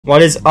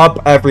What is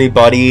up,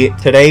 everybody?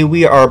 Today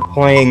we are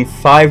playing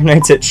Five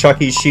Nights at Chuck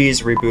E.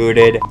 Cheese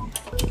Rebooted.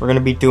 We're gonna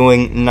be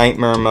doing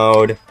Nightmare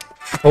mode.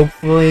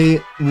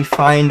 Hopefully we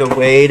find a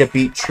way to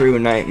beat True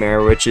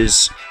Nightmare, which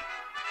is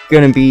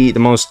gonna be the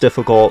most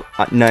difficult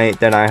night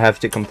that I have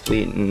to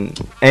complete in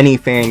any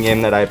fan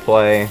game that I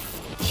play.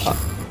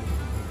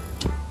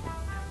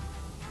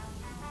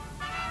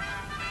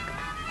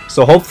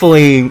 So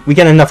hopefully we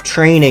get enough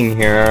training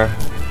here.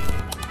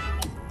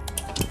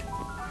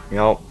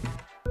 Yep.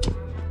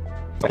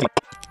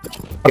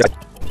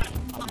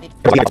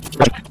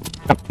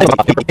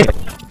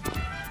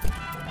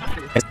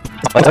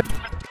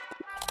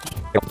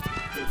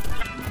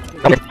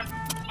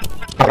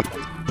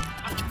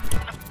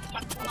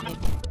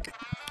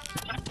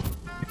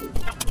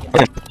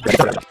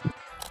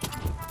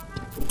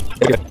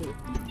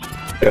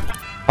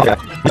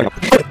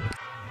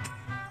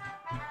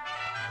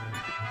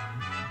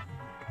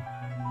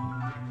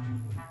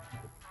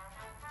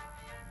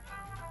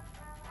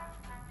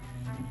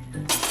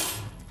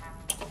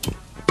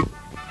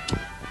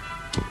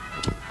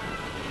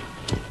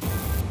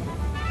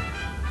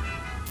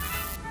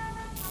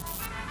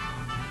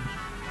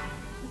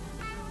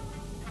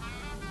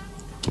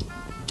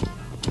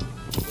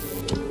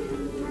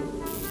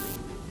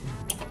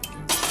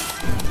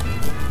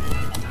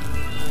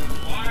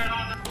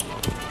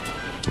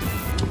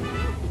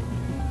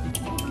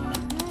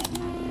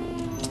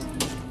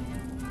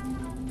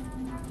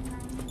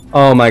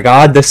 Oh my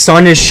god, the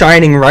sun is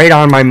shining right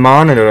on my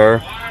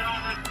monitor.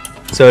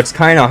 So it's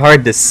kind of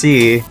hard to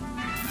see.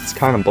 It's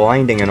kind of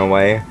blinding in a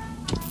way.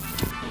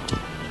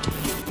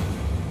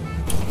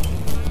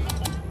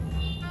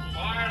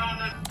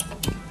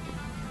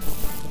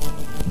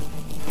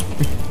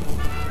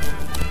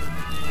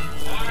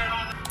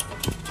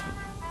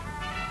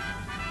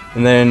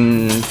 And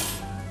then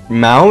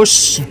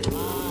mouse.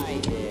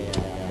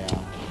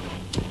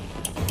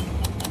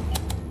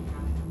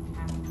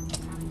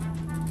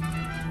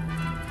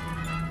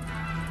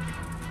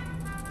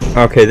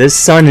 Okay, this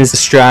sun is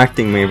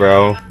distracting me,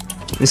 bro.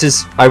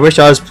 I wish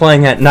I was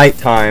playing at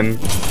nighttime,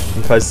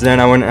 because then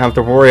I wouldn't have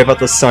to worry about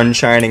the sun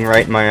shining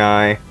right in my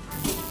eye.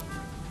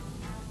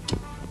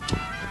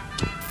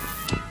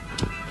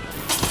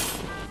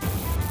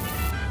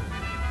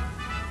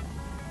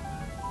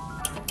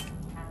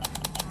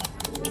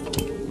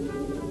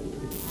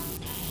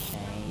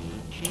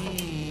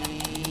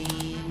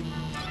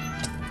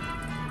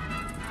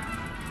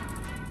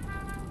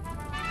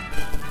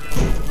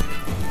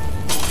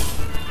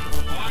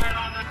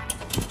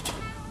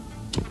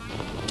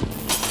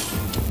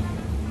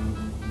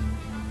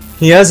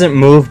 He hasn't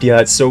moved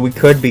yet, so we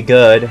could be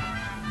good.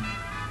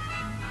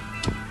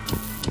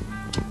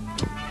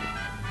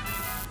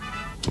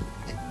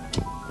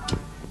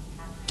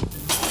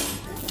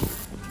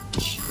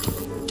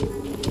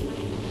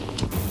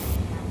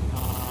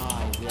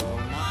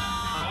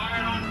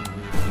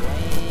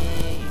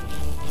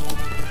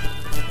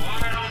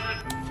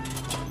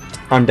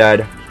 I'm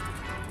dead.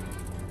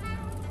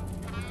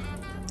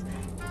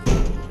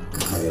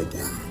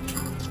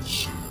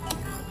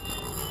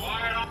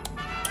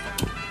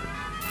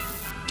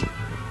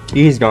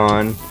 He's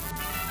gone.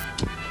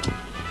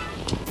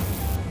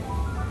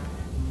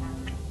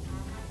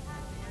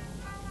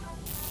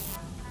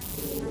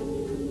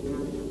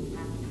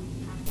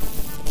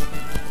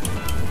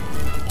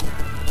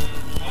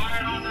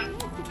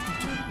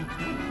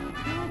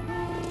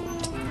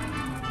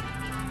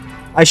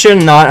 I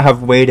should not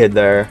have waited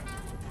there.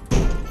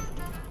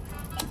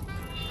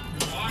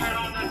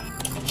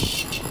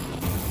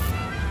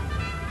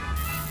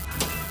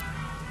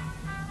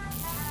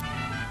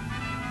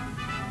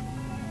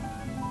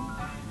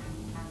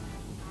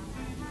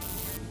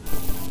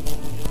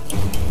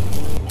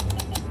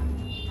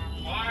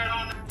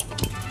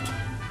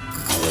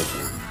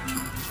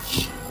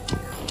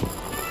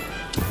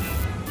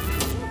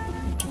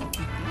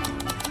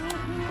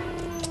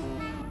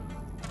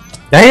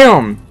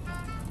 Damn!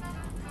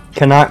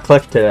 Cannot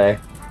click today.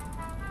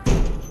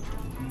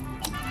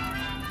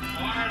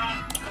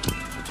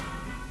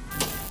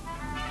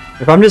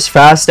 If I'm just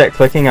fast at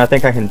clicking, I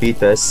think I can beat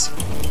this.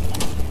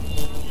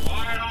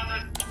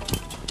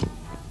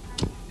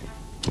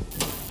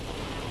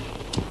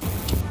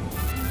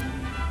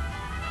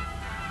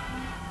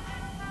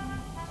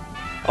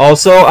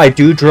 Also, I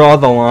do draw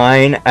the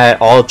line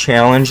at all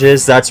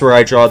challenges. That's where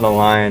I draw the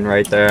line,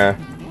 right there.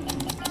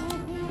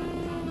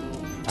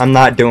 I'm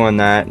not doing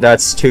that.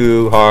 That's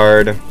too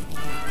hard.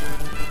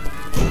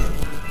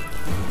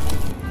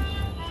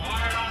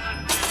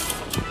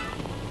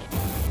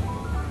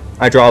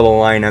 I draw the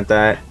line at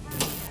that.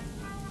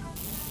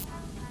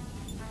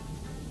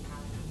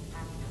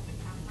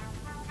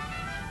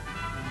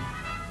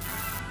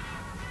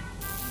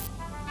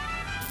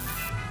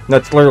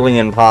 That's literally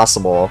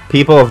impossible.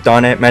 People have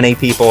done it. Many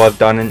people have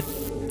done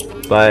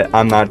it. But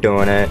I'm not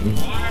doing it.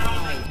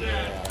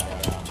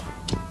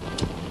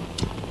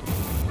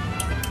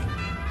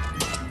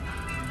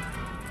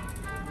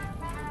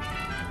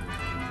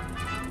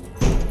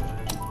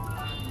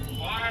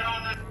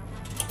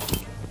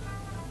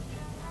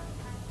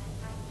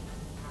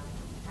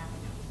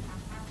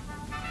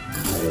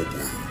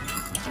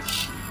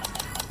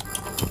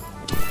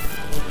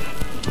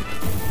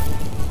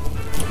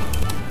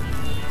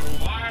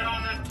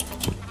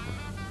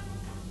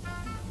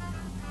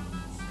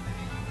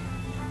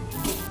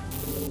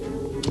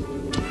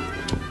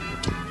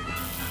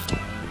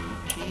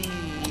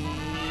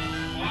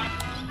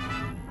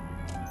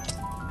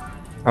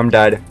 I'm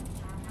dead.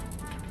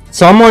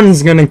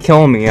 Someone's gonna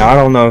kill me. I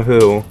don't know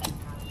who.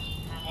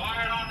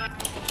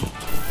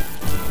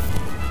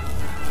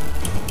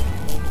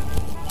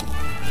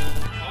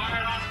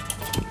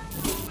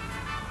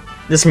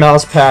 This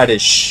mouse pad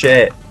is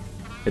shit.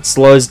 It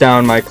slows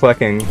down my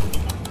clicking.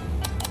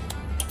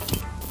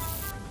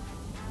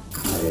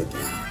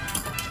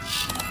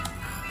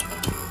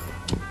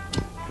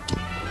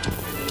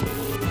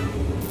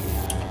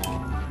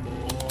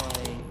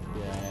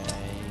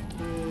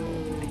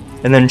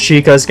 And then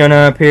Chica's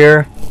gonna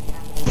appear.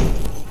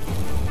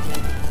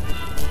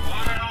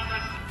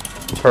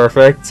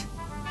 Perfect.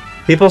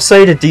 People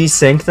say to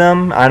desync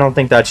them. I don't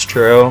think that's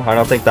true. I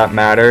don't think that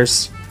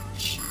matters.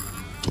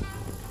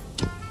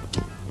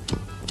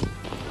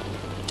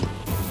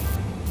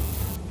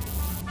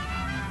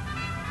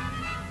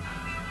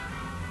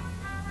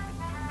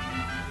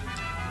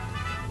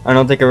 I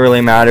don't think it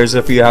really matters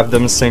if you have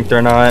them synced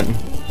or not.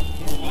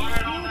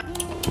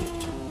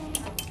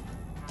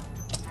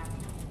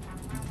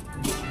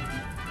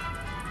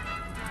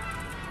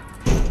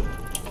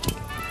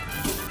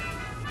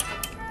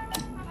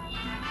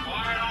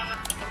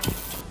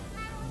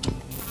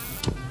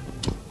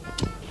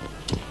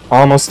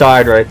 Almost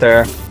died right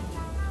there.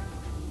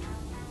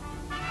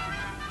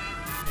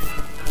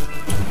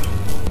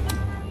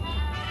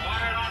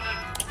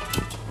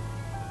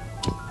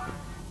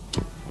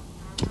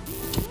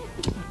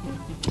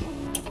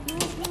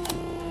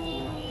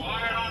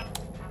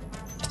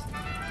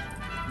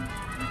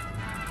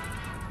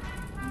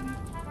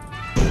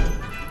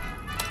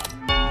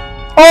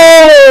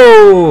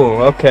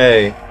 Oh,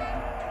 okay.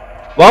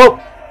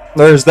 Well,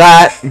 there's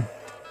that.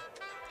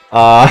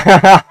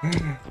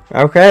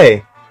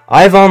 Okay.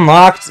 I've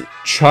unlocked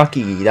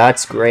Chucky.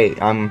 That's great.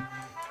 Oh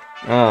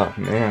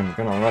man, I'm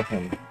gonna let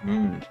him.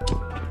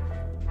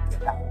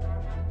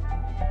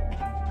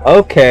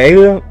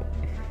 Okay.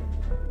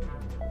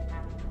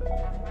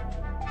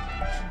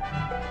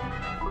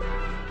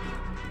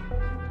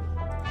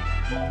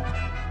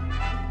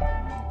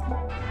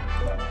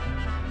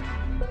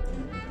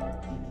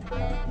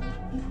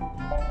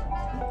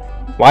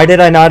 Why did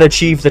I not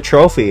achieve the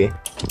trophy?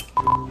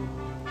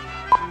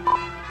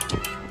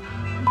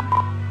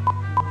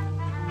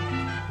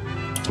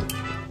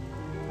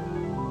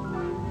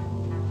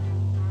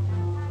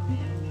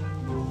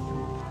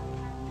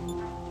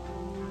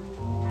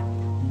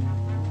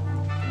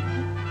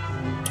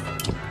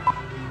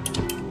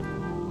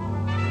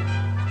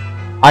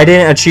 I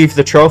didn't achieve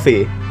the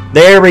trophy.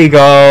 There we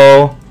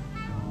go.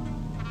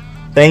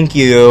 Thank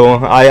you.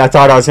 I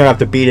thought I was gonna have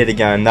to beat it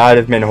again. That would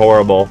have been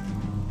horrible.